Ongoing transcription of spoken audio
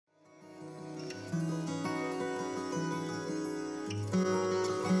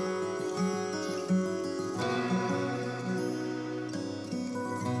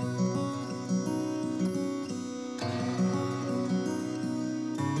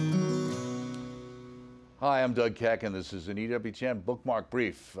Hi, I'm Doug Keck, and this is an EWTN Bookmark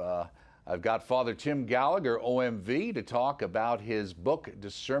Brief. I've got Father Tim Gallagher, OMV, to talk about his book,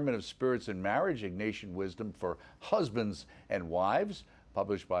 Discernment of Spirits in Marriage, Ignatian Wisdom for Husbands and Wives,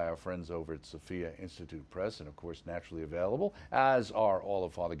 published by our friends over at Sophia Institute Press, and of course naturally available, as are all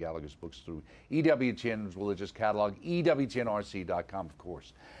of Father Gallagher's books through EWTN's religious catalog, EWTNRC.com, of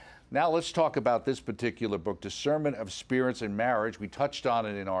course. Now let's talk about this particular book, Discernment of Spirits in Marriage. We touched on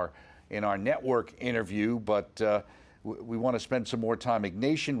it in our network interview, but we want to spend some more time.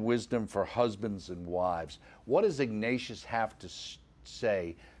 Ignatian Wisdom for Husbands and Wives. What does Ignatius have to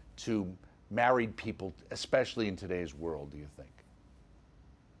say to married people, especially in today's world, do you think?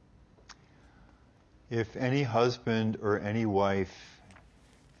 If any husband or any wife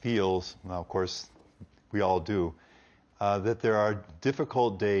feels, now of course we all do, that there are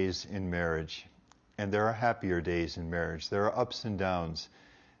difficult days in marriage, and there are happier days in marriage. There are ups and downs.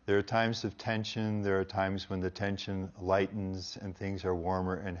 There are times of tension. There are times when the tension lightens and things are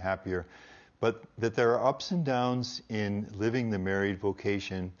warmer and happier. But that there are ups and downs in living the married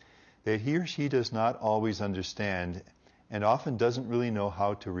vocation that he or she does not always understand and often doesn't really know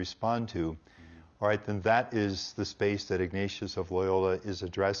how to respond to. All right, then that is the space that Ignatius of Loyola is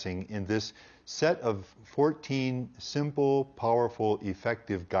addressing in this set of 14 simple, powerful,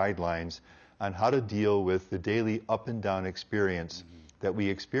 effective guidelines on how to deal with the daily up and down experience that we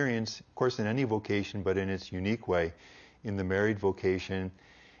experience, of course, in any vocation, but in its unique way in the married vocation,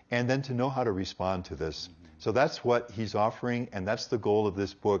 and then to know how to respond to this. So that's what he's offering, and that's the goal of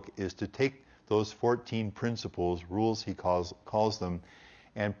this book, is to take those 14 principles, rules he calls them,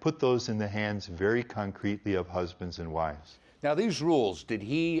 and put those in the hands very concretely of husbands and wives. Now, these rules, did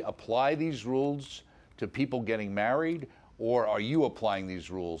he apply these rules to people getting married, or are you applying these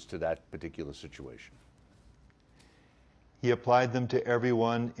rules to that particular situation? He applied them to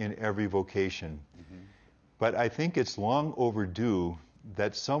everyone in every vocation. But I think it's long overdue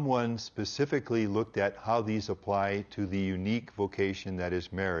that someone specifically looked at how these apply to the unique vocation that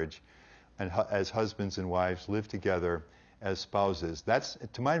is marriage, and as husbands and wives live together as spouses. That's,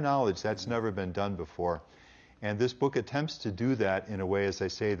 to my knowledge, that's never been done before. And this book attempts to do that in a way, as I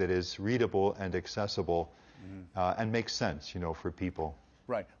say, that is readable and accessible and makes sense, for people.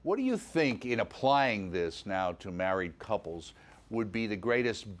 Right. What do you think, in applying this now to married couples, would be the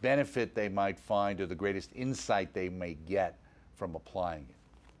greatest benefit they might find or the greatest insight they may get from applying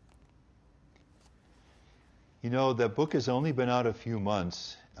it? The book has only been out a few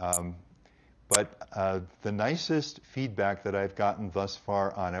months, but the nicest feedback that I've gotten thus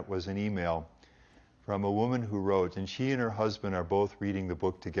far on it was an email from a woman who wrote, and she and her husband are both reading the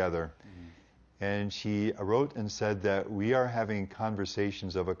book together. And she wrote and said that we are having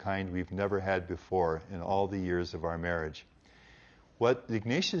conversations of a kind we've never had before in all the years of our marriage. What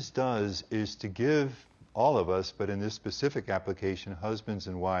Ignatius does is to give all of us, but in this specific application, husbands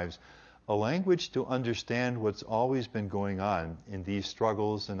and wives, a language to understand what's always been going on in these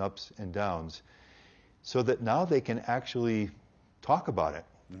struggles and ups and downs, so that now they can actually talk about it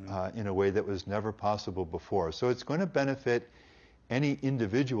in a way that was never possible before. So it's going to benefit any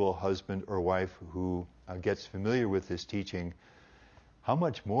individual husband or wife who gets familiar with this teaching. How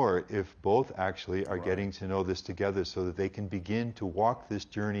much more if both actually are getting to know this together, so that they can begin to walk this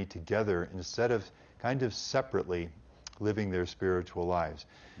journey together instead of kind of separately living their spiritual lives.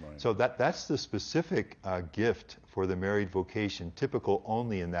 So that's the specific gift for the married vocation, typical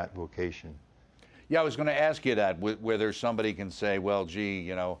only in that vocation. Yeah, I was going to ask you that, whether somebody can say, well,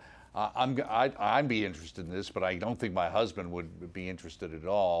 gee, I'd be interested in this, but I don't think my husband would be interested at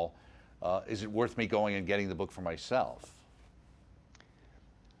all. Is it worth me going and getting the book for myself?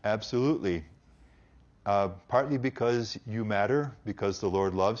 Absolutely. Partly because you matter, because the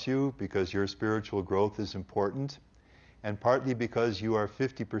Lord loves you, because your spiritual growth is important, and partly because you are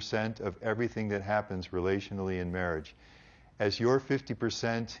 50% of everything that happens relationally in marriage. As your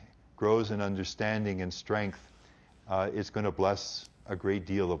 50% grows in understanding and strength, it's going to bless a great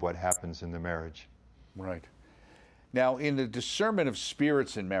deal of what happens in the marriage. Right. Now, in the discernment of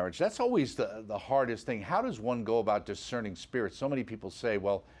spirits in marriage, that's always the hardest thing. How does one go about discerning spirits? So many people say,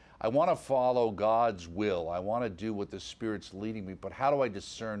 well, I want to follow God's will. I want to do what the Spirit's leading me, but how do I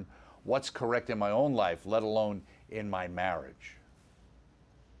discern what's correct in my own life, let alone in my marriage?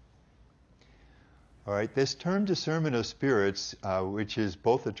 All right, this term discernment of spirits, which is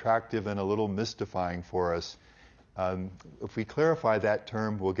both attractive and a little mystifying for us, if we clarify that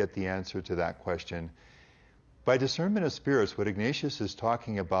term, we'll get the answer to that question. By discernment of spirits, what Ignatius is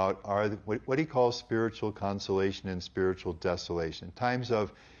talking about are what he calls spiritual consolation and spiritual desolation, times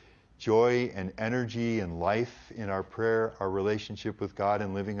of joy and energy and life in our prayer, our relationship with God,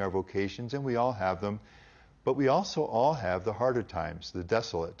 and living our vocations, and we all have them. But we also all have the harder times, the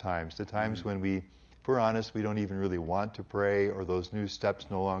desolate times, the times when we, if we're honest, we don't even really want to pray, or those new steps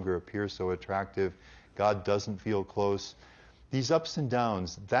no longer appear so attractive. God doesn't feel close. These ups and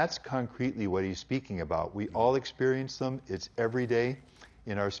downs, that's concretely what he's speaking about. We all experience them. It's every day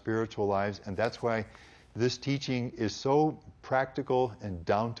in our spiritual lives, and that's why this teaching is so practical and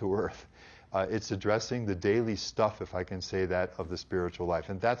down to earth. It's addressing the daily stuff, if I can say that, of the spiritual life.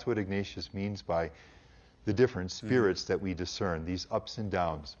 And that's what Ignatius means by the different spirits that we discern, these ups and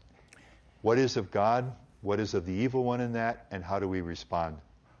downs. What is of God? What is of the evil one in that? And how do we respond?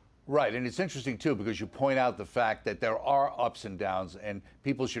 Right, and it's interesting too because you point out the fact that there are ups and downs, and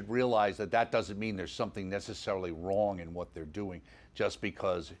people should realize that that doesn't mean there's something necessarily wrong in what they're doing just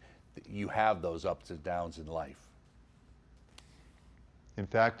because you have those ups and downs in life. In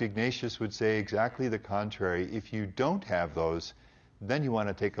fact, Ignatius would say exactly the contrary. If you don't have those, then you want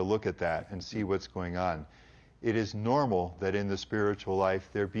to take a look at that and see what's going on. It is normal that in the spiritual life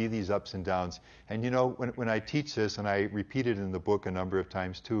there be these ups and downs. And you know, when I teach this, and I repeat it in the book a number of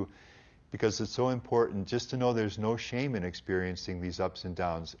times too, because it's so important just to know there's no shame in experiencing these ups and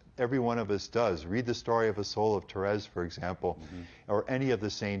downs. Every one of us does. Read the story of a soul of Therese, for example, or any of the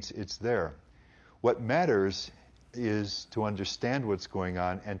saints, it's there. What matters is to understand what's going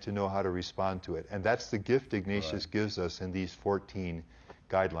on and to know how to respond to it. And that's the gift Ignatius gives us in these 14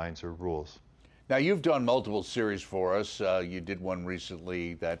 guidelines or rules. Now, you've done multiple series for us. You did one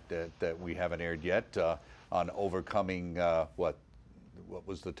recently that we haven't aired yet on overcoming, what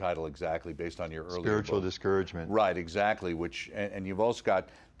was the title exactly based on your earlier Spiritual book? Discouragement. Right, exactly, and you've also got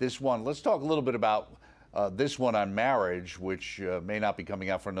this one. Let's talk a little bit about this one on marriage, which may not be coming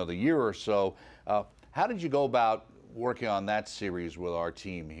out for another year or so. How did you go about working on that series with our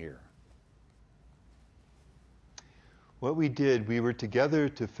team here? What we did, we were together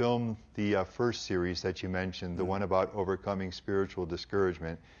to film the first series that you mentioned, the one about overcoming spiritual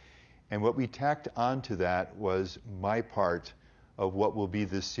discouragement. And what we tacked onto that was my part of what will be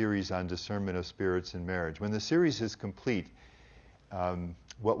this series on discernment of spirits in marriage. When the series is complete,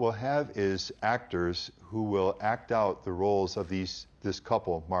 what we'll have is actors who will act out the roles of this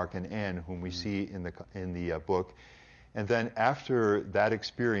couple, Mark and Anne, whom we see in the book. And then after that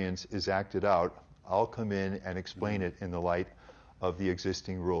experience is acted out, I'll come in and explain it in the light of the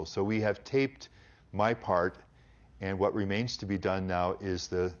existing rules. So we have taped my part, and what remains to be done now is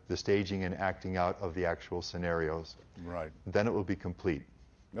the staging and acting out of the actual scenarios. Right. Then it will be complete.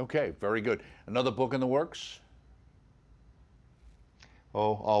 Okay, very good. Another book in the works?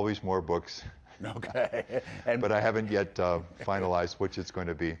 Oh, always more books. Okay. But I haven't yet finalized which it's going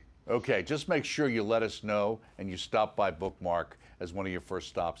to be. Okay, just make sure you let us know and you stop by Bookmark as one of your first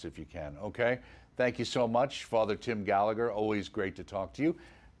stops if you can, okay? Thank you so much, Father Tim Gallagher. Always great to talk to you.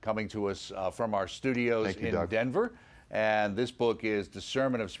 Coming to us from our studios in Denver. And this book is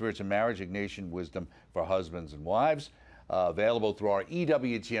Discernment of Spirits in Marriage, Ignatian Wisdom for Husbands and Wives. Available through our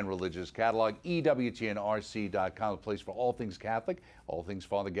EWTN religious catalog, EWTNRC.com, a place for all things Catholic, all things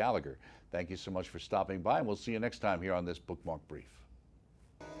Father Gallagher. Thank you so much for stopping by, and we'll see you next time here on this Bookmark Brief.